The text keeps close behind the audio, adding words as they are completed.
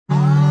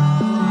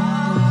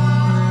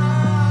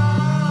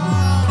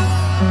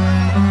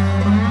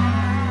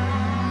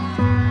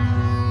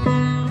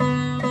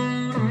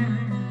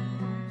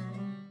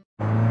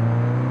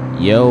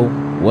Yo,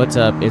 what's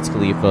up? It's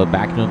Khalifa,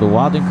 back into the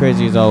wild and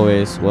crazy as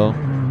always. Well,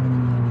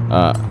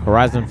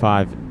 Horizon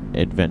 5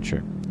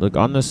 adventure. Look,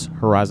 on this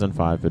Horizon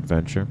 5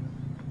 adventure,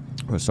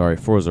 or sorry,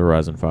 Forza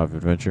Horizon 5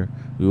 adventure,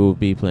 we will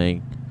be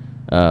playing,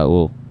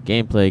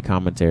 gameplay,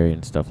 commentary,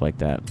 and stuff like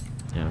that.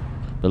 Yeah.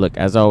 But look,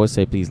 as I always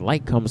say, please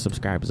like, comment,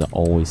 subscribe, as I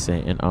always say,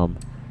 and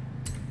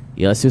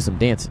yeah, let's do some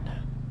dancing.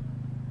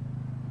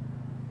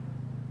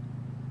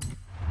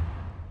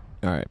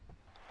 All right.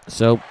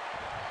 So,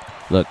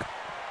 look.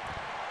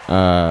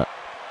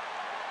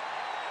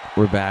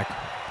 We're back.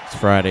 It's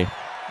Friday,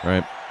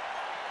 right?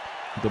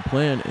 The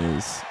plan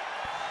is,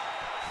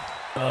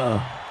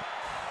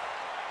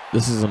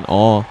 this is an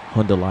all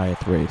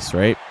Hondaliath race,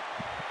 right?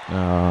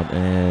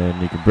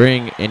 And you can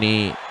bring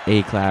any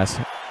A-class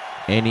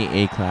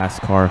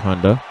car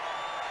Honda,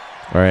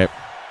 all right?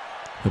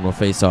 And we'll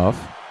face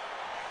off.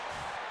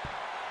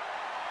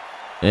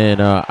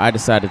 And I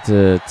decided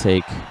to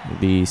take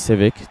the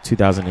Civic,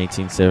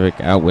 2018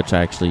 Civic out, which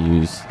I actually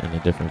used in a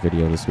different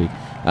video this week.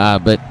 Well,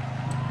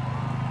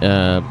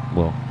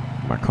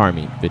 my car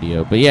meet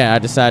video. But yeah, I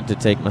decided to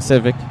take my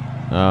Civic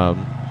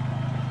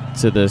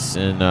to this,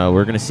 and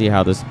we're gonna see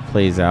how this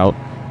plays out.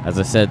 As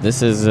I said,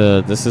 this is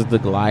the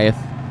Goliath,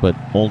 but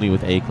only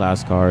with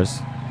A-class cars.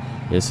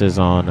 This is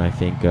on, I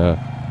think we're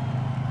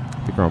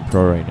on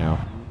Pro right now.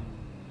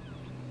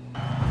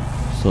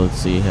 So let's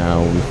see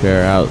how we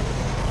fare out.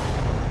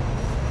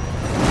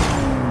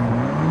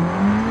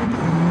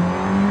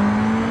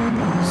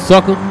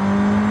 Sucker.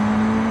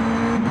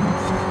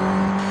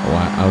 Oh,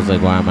 I was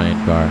like, why am I in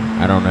car?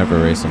 I don't ever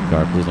race in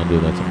car. Please don't do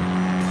that to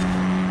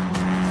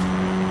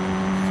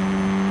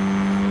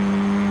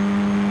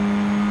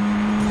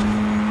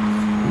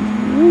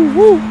me.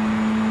 Woo-woo.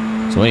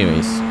 So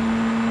anyways,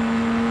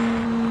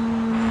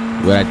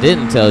 what I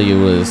didn't tell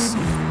you was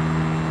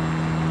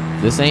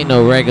this ain't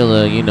no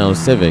regular,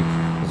 Civic.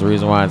 That's the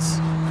reason why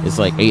it's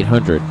like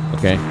 800,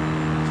 okay?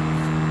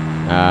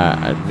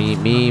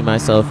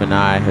 Myself, and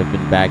I have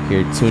been back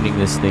here tuning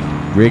this thing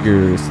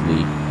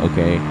rigorously,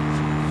 okay?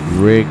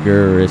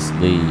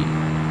 Rigorously.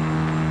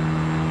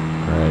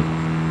 Alright.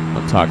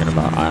 I'm talking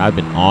about, I've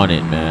been on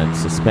it, man.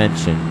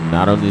 Suspension.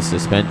 Not only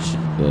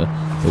suspension, the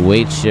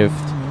weight shift,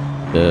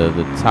 the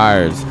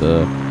tires,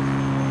 the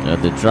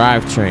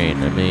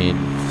drivetrain. I mean,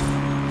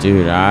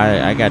 dude,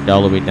 I got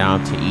all the way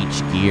down to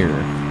each gear.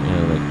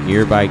 Like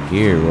gear by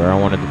gear, where I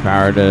wanted the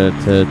power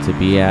to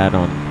be at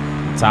on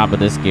top of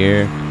this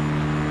gear.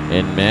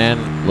 And man,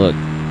 look,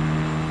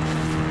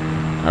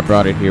 I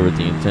brought it here with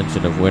the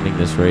intention of winning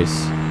this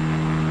race.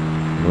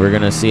 We're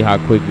gonna see how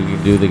quick we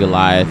can do the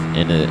Goliath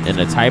in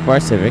a Type R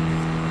Civic.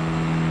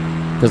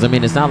 Because I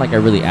mean, it's not like I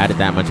really added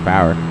that much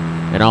power.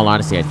 In all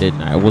honesty, I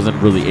didn't. I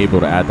wasn't really able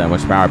to add that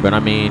much power. But I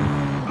mean,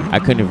 I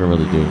couldn't even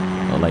really do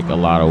like a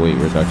lot of weight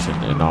reduction.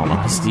 In all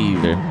honesty,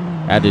 either.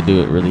 I had to do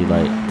it really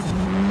light.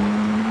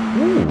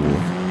 Ooh.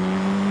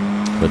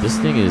 But this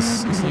thing is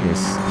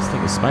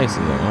spicy.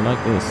 Like, I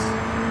like this.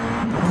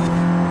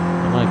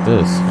 I like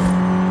this.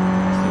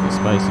 This thing is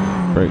spicy.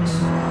 Brakes.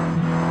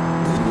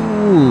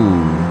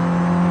 Ooh.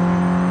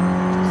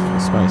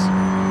 It's spicy.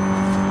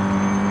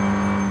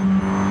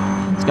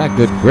 It's got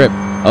good grip.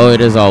 Oh, it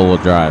is all-wheel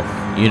drive.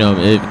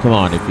 Come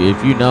on.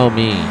 If you know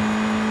me,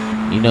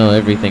 you know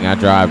everything I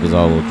drive is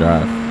all-wheel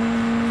drive.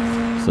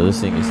 So this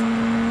thing is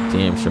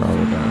damn sure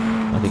all-wheel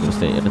drive. I think it'll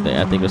stay. I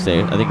think it'll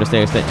stay. It's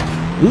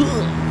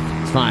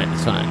fine.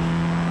 It's fine.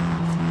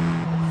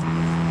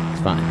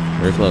 It's fine.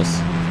 Very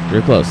close.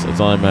 You're close. That's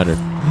all that mattered.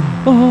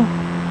 Oh.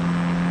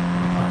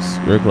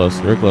 You're close.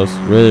 You're close.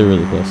 Really,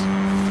 really close.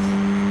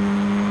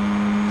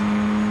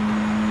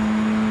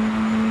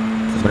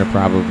 I'm going to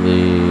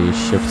probably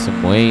shift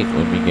some weight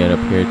when we get up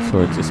here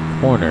towards this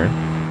corner.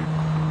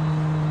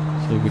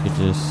 So we could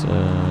just...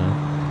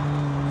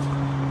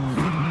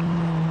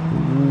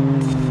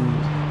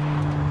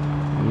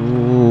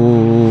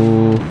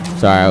 Ooh.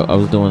 Sorry, I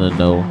was doing the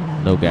no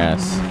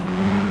gas.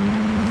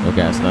 No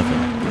gas,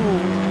 nothing. Ooh,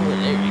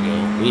 there you go.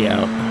 We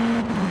out.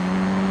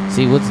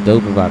 See, what's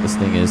dope about this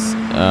thing is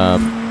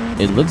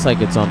it looks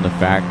like it's on the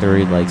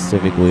factory like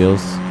Civic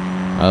wheels,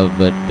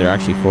 but they're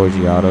actually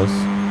 4G autos.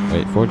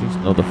 Wait, 4Gs?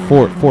 No, the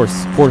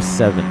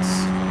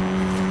 4.7s.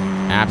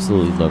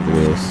 Absolutely love the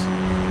wheels,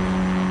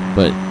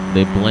 but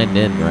they blend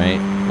in,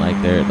 right?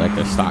 Like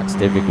they're stock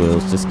Civic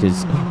wheels, just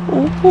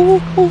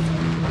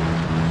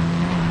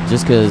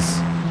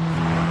cause.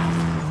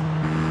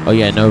 Oh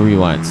yeah, no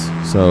rewinds.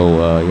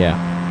 So yeah.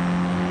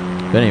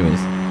 But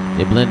anyways,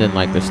 they blend in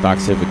like their stock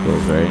Civic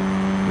wheels, right?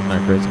 Isn't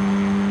that crazy?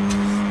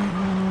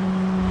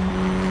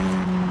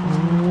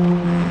 Oh,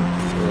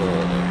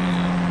 there we go.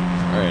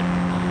 Alright.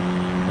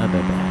 Not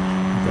that bad.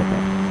 Not that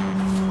bad.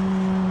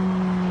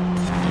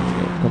 There we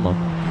go. Come on.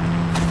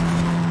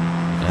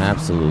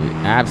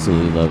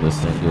 Absolutely love this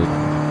thing, dude.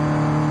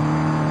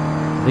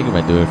 I think I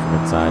might do it from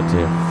inside,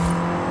 too.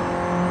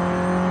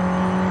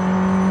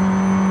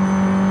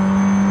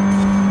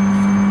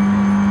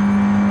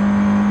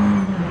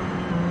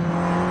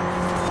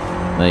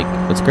 Like,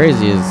 what's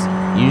crazy is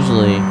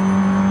usually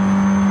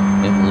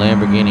in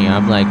Lamborghini,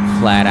 I'm like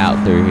flat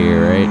out through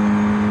here, right?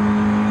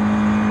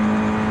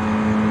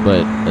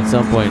 but at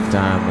some point in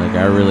time, like,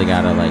 I really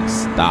gotta like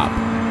stop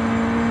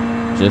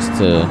just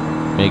to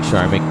make sure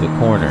I make the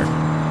corner,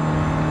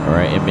 all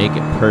right, and make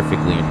it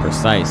perfectly and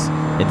precise.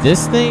 And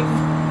this thing,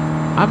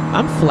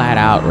 I'm flat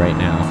out right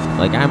now.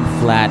 Like, I'm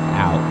flat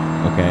out,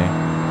 okay?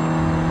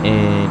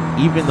 And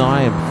even though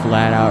I am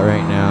flat out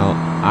right now,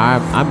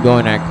 I'm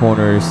going at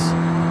corners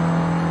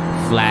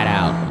flat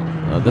out.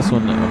 This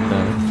one, I'm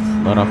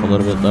gonna let off a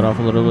little bit, let off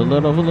a little bit,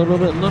 let off a little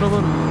bit, let off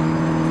a.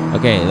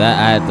 Okay, that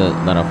I had to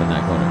let off in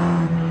that corner.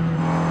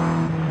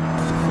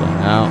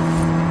 Flat out.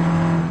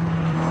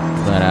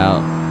 Flat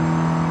out.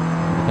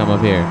 Come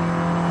up here.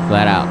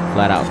 Flat out,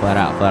 flat out, flat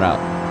out, flat out.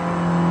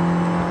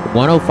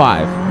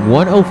 105.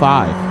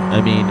 105.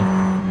 I mean,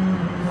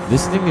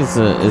 this thing is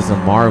a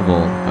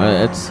marvel.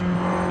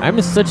 I'm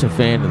such a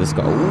fan of this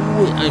car.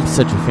 Ooh, I'm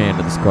such a fan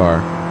of this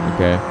car.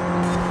 Okay.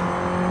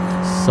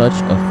 Such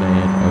a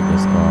fan of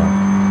this car.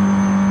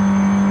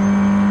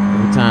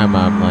 Every time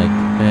I'm like,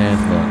 man,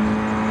 look.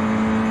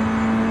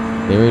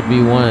 There would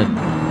be one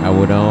I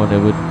would own. It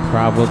would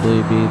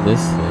probably be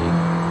this thing.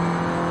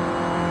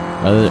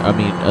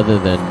 Other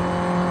than.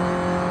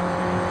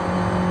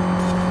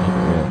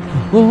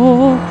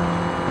 Oh,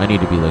 I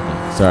need to be looking.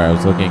 Sorry, I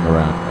was looking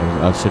around.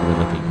 I should have been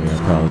looking here. I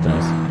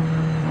apologize.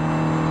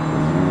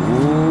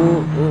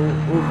 No.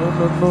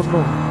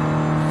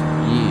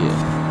 Yeah.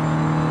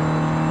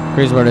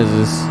 Crazy part is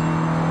this.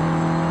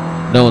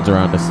 No one's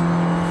around us.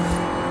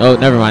 Oh,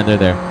 never mind. They're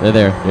there. They're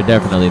there. They're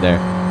definitely there.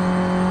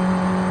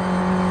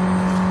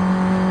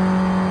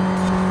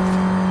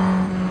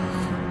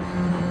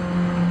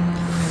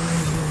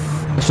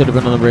 I should have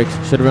been on the brakes.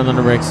 Should have been on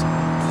the brakes.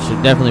 Should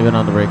have definitely been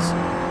on the brakes.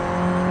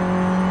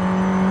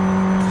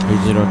 I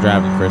usually don't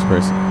drive in first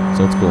person,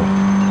 so it's cool.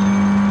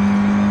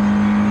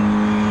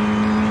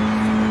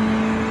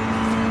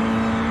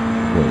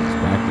 Boy, it's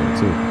back there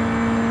too.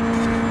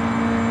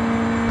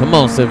 Come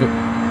on, Civic.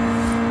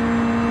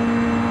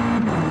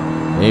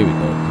 There we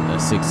go. That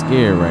 6th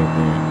gear right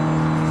there.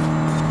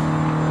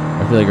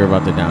 I feel like we're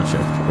about to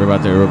downshift. We're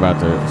about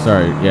to.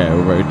 Sorry, yeah,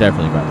 we're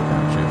definitely about to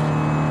downshift.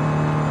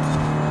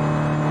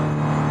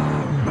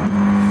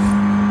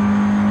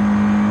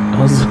 I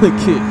was like,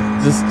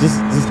 just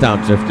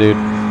downshift, dude.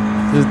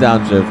 Just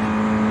downshift.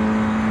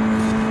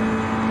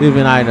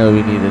 Even I know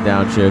we need a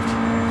downshift.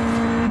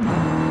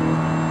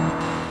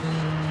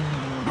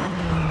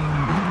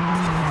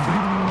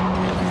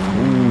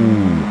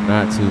 Ooh,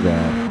 not too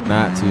bad.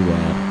 Not too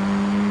bad.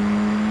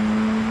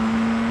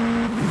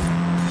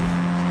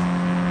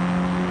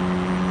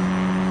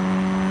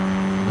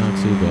 Not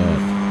too bad.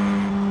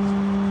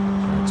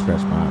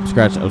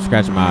 I'm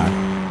scratching my eye.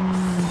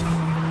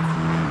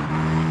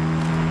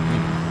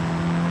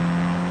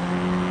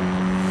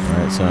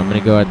 Alright, so I'm going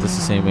to go at this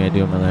the same way I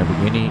do on my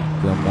Lamborghini.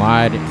 Go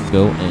wide and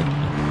go in.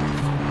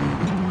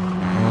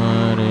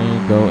 Wide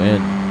and go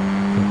in.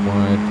 Come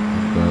wide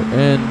and go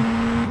in.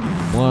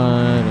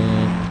 Wide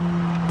and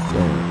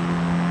go in.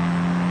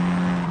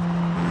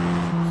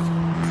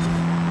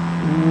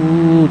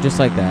 Ooh, just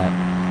like that.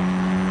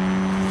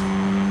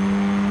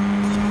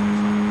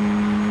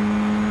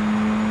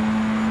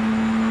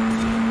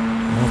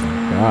 Oh my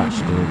gosh,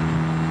 dude.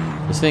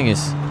 This thing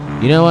is,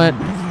 you know what?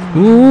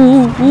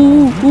 Ooh.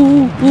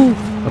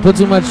 I put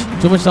too much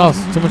sauce.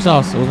 I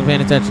wasn't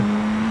paying attention.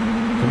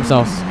 Too much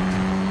sauce.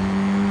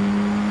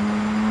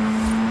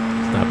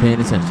 Not paying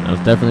attention. That was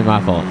definitely my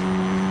fault.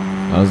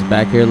 I was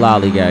back here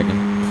lollygagging.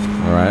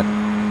 Alright.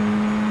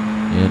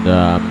 And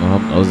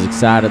I was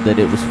excited that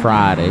it was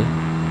Friday.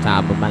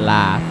 Time of my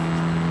life.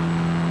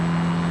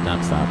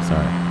 Stop.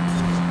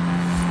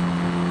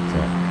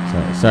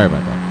 Sorry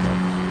about that.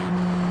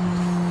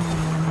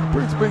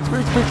 Brakes.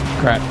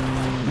 Crap.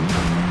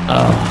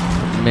 Oh,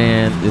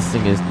 man, this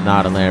thing is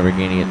not a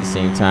Lamborghini at the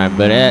same time,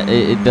 but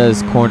it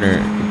does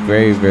corner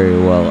very, very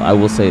well. I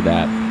will say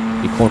that.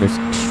 It corners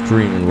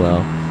extremely well.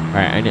 All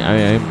right,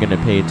 I'm going to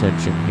pay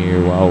attention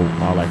here while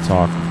I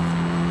talk.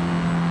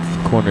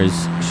 It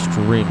corners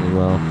extremely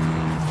well.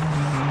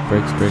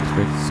 Brakes.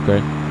 It's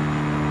good.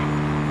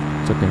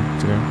 It's okay.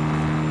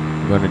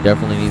 I'm going to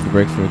definitely need the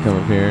brakes when we come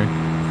up here.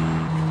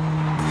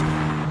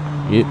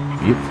 Yep.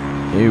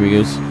 There we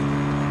go.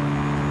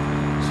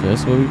 So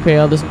that's what we pay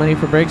all this money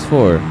for brakes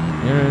for. You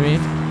know what I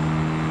mean?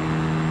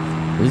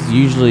 This is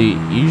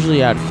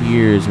usually out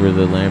here is where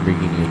the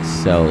Lamborghini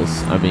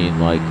excels. I mean,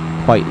 like,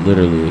 quite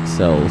literally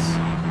excels.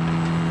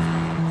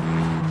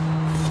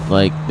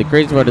 Like, the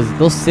crazy part is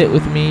they'll sit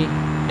with me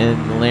in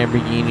the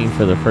Lamborghini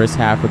for the first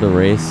half of the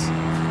race.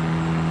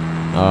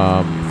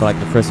 For like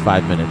the first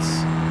 5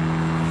 minutes.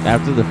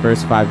 After the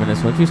first 5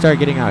 minutes, once we start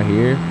getting out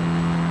here,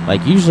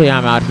 like, usually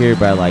I'm out here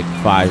by like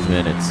 5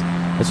 minutes.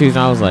 That's the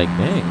reason I was like,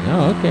 dang,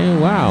 oh, okay,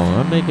 wow,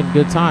 I'm making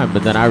good time.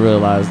 But then I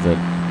realized that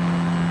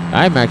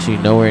I'm actually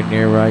nowhere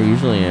near where I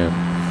usually am.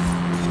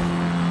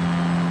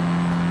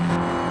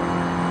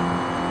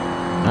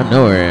 I'm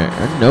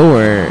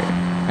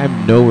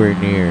nowhere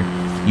near.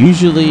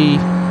 Usually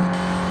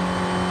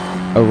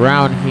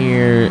around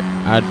here,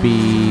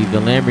 the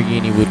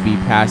Lamborghini would be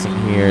passing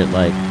here at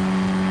like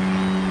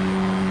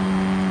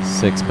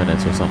 6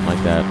 minutes or something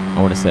like that,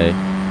 I want to say.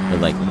 Or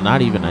like,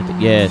 not even, I think,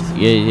 yes,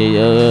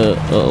 yeah,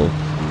 uh-oh.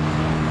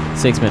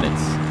 6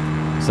 minutes.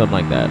 Something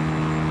like that.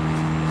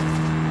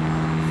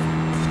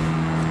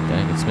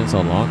 Dang, it's been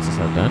so long since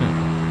I've done it.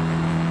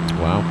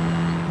 Wow.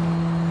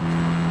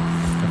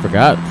 I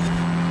forgot.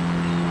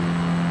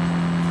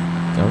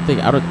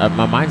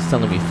 My mind's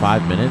telling me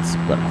 5 minutes,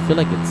 but I feel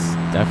like it's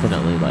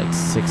definitely like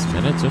 6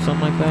 minutes or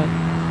something like that.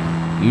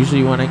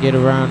 Usually when I get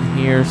around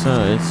here,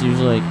 so it's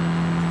usually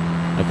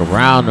like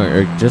around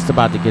or just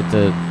about to get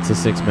to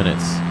 6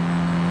 minutes.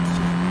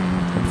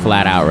 I'm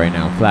flat out right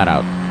now, flat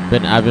out.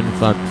 I've been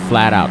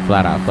flat out.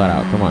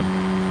 Come on.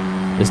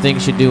 This thing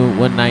should do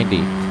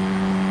 190.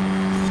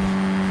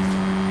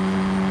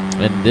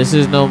 And this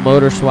is no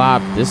motor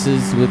swap. This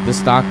is with the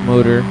stock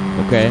motor,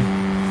 okay?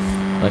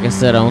 Like I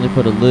said, I only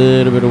put a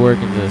little bit of work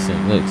into this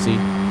thing. Look, see?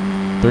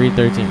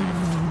 313.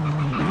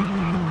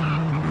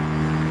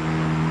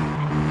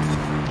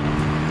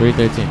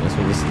 313. That's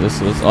what this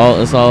all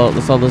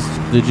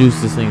the juice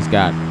this thing's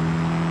got.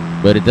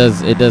 But it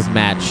does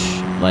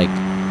match like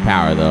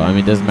power though. I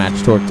mean, it does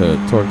match torque to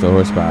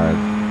horsepower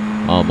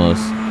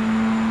almost.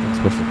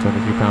 Especially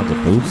 23 pounds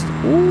of boost.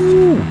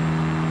 Ooh.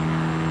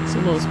 It's a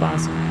little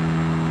spicy.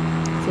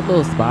 It's a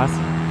little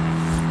spicy.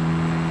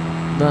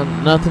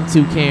 Nothing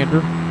too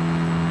candor.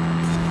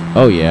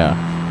 Oh yeah,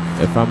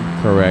 if I'm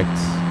correct,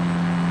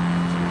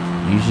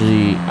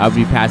 usually I'll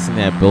be passing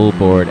that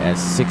billboard at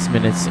 6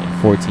 minutes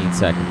and 14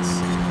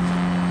 seconds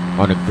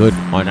on a good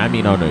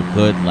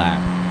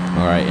lap.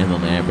 All right, in the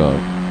Lambo,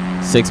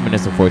 6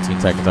 minutes and 14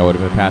 seconds I would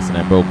have been passing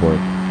that billboard.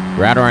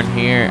 Right around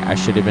here, I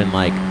should have been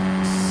like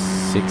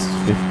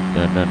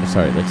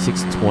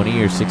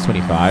 620 or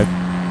 625.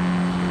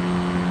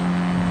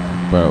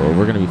 Bro,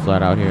 we're gonna be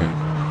flat out here.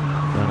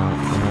 Flat out.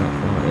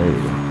 There we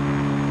go.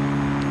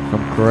 If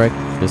I'm correct,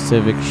 the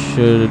Civic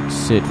should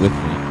sit with me.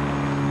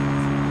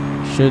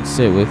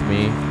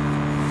 I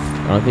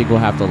don't think we'll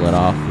have to let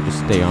off. We'll just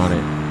stay on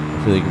it.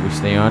 I feel like if we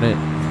stay on it,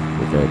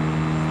 we're good.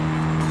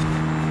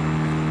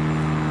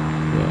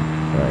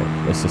 Yeah, alright.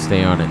 Let's just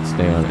stay on it.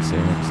 Stay on it.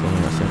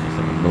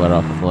 I'm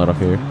gonna let off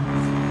here.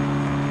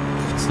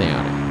 Stay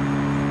on it.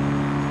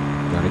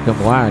 Gotta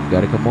come wide.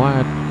 Come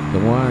wide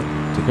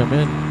to come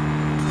in.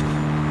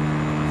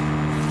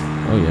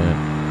 Oh yeah.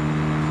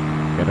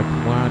 Gotta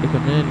come wide to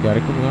come in. There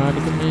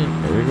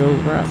we go,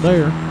 right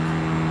there. Gotta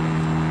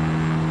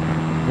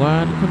come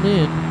wide to come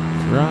in.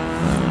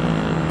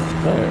 Right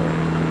there.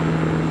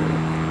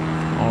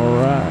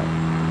 Alright.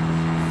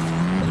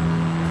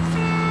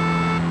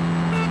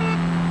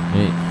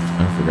 Hey,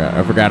 I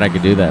forgot I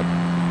could do that.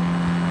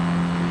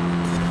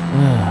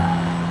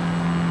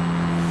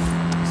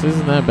 This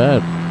isn't that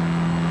bad.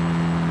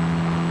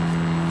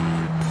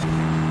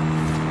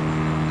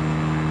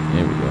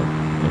 There we go.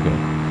 Okay.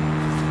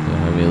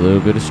 Have me a little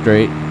bit of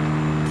straight.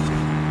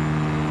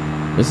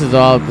 This is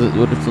all.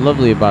 What's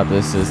lovely about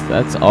this is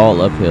that's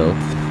all uphill,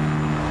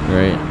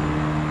 right?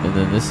 And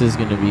then this is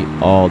going to be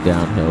all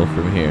downhill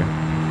from here.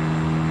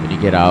 When you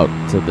get out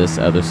to this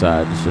other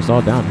side, it's just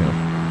all downhill.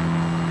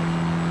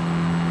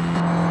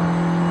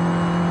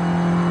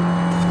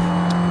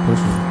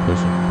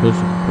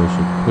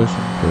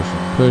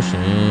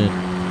 Pushing.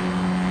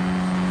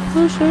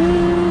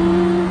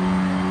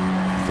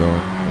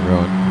 Going.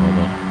 Hold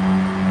on.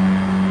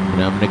 And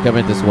I'm gonna come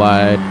at this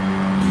wide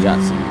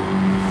Yahtzee.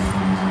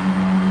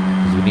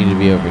 Because we need to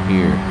be over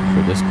here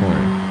for this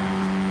corner.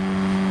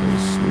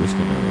 We're just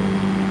gonna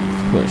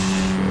push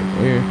right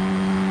there.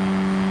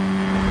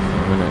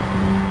 I'm gonna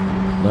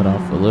let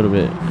off a little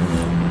bit and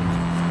then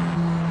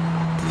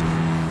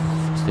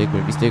stick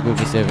with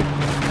me, Civic.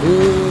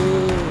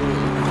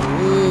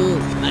 Ooh,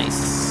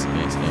 nice.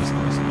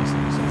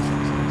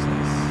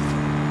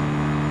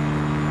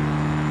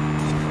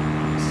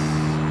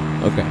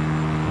 Okay.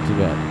 Not too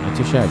bad. Not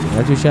too shabby.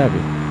 Not too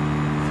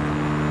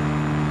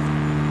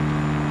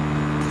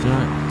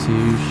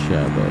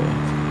shabby.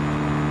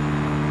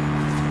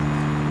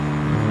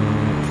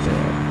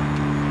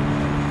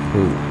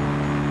 Cool.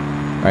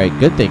 Alright,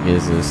 good thing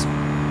is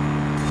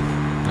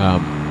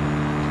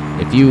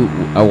if you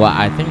well,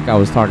 I think I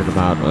was talking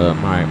about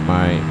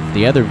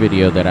the other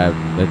video that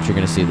you're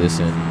gonna see this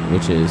in,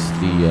 which is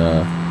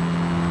the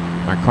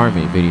my car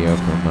mate video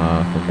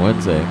from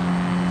Wednesday.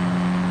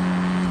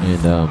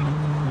 And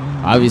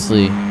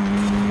obviously,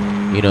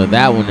 you know,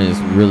 that one is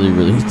really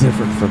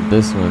different from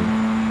this one.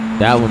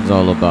 That one's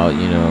all about,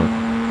 you know,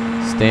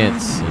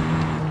 stance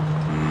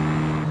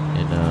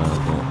and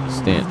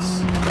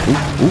stance.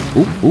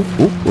 Oop.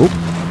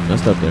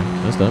 Messed up there.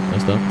 Messed up.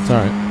 It's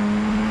alright.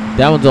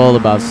 That one's all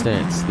about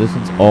stance. This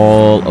one's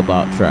all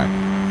about track.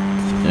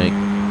 Like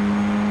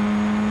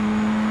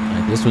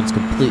this one's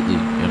completely,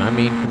 and I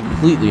mean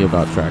completely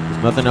about track.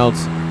 There's nothing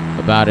else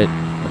about it.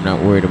 I'm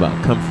not worried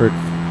about comfort.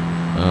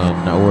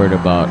 Not worried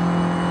about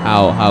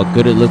how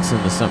good it looks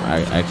in the summer.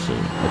 I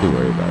do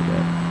worry about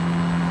that.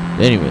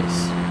 But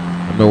anyways,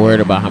 I'm not worried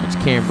about how much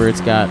camber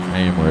it's got. I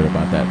am worried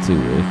about that too.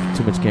 If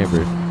too much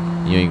camber,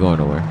 you ain't going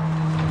nowhere.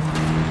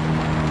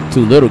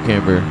 Too little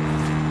camber,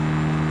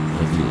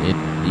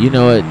 you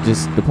know it.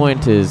 Just the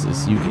point is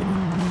you get it.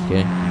 Okay,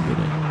 you get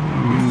it.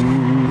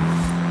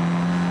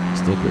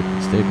 Stick with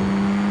me. Stick with me.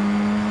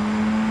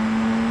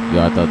 Yo,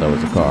 I thought that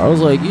was a car. I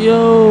was like,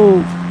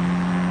 yo,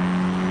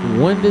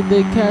 when did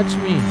they catch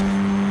me?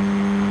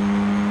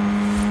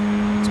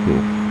 It's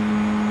cool.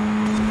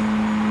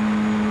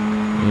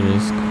 It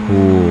is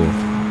cool.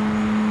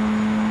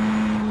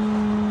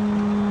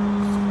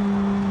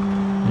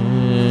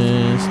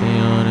 Stay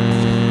on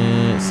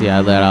it. See,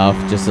 I let off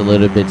just a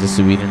little bit just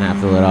so we didn't have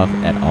to let off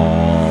at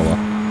all.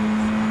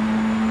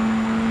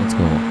 Let's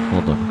go.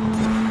 Hold on.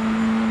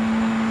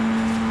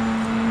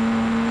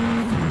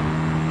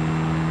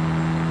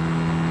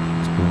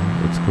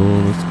 Let's go.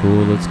 Let's go.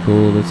 Let's go.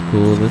 Let's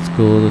go. Let's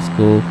go. Let's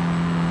go.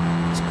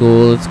 Let's go.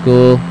 Let's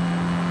go.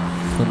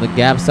 Putting the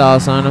gap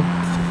sauce on him.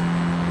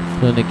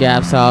 Putting the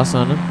gap sauce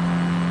on him.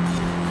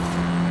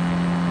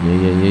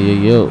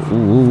 Yo.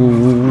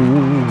 Ooh.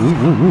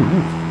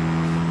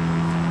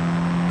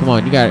 Come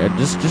on, you got it.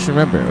 Just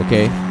remember,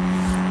 okay?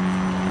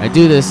 I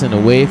do this in a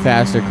way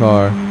faster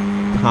car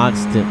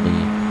constantly.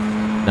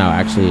 No,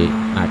 actually,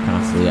 not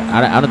constantly.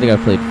 I don't think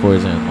I've played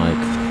Forza in like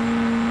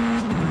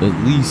at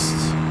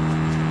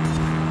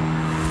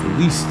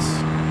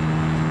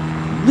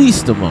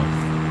least a month.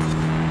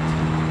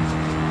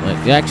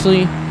 Like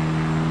actually,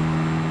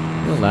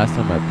 the last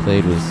time I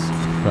played was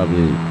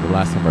probably the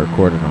last time I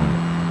recorded on it.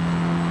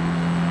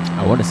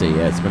 I want to say,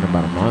 yeah, it's been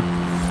about a month.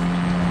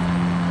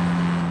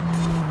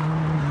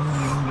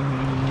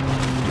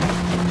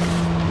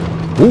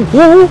 Ooh.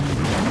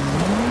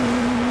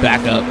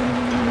 Back up.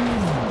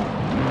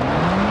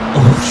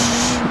 Oh,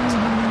 shit.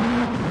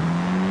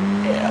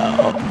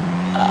 Yo.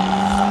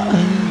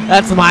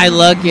 That's my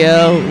luck,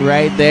 yo.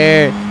 Right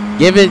there.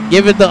 Give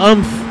it the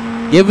oomph.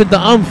 Give it the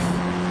oomph.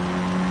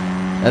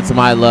 That's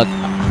my luck.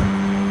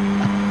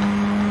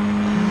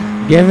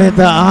 Give it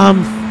the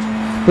oomph.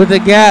 Put the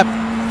gap.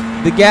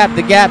 The gap.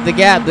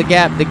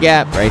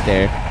 Right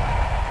there.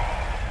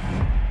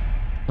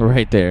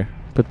 Right there.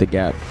 Put the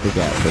gap.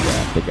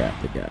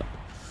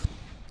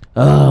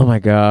 Oh my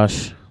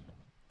gosh.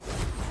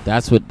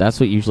 That's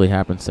what usually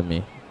happens to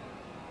me.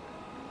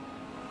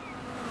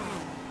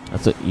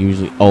 That's what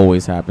usually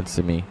always happens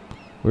to me.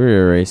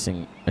 We're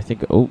racing. I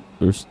think. Oh,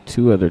 there's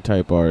two other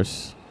Type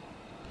R's.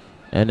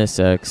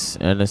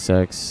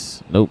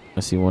 NSX. Nope. I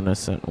see one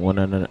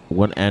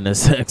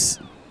NSX.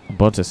 A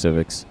bunch of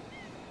Civics.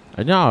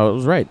 No, I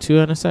was right. Two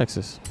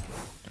NSXs.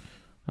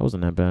 That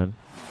wasn't that bad.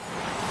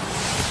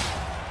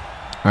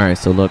 All right.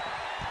 So look,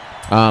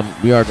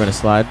 we are going to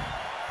slide.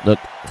 Look,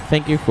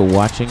 thank you for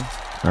watching.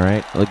 All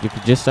right. Look, if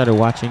you just started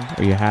watching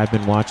or you have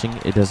been watching,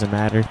 it doesn't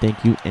matter.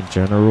 Thank you in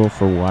general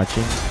for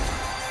watching.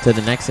 To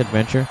the next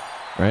adventure.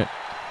 Right.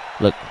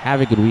 Look,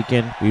 have a good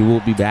weekend. We will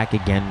be back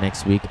again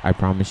next week. I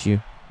promise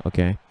you.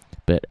 Okay.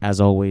 But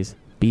as always,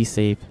 be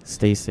safe,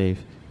 stay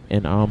safe,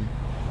 and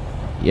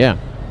yeah.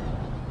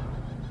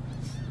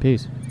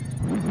 Peace.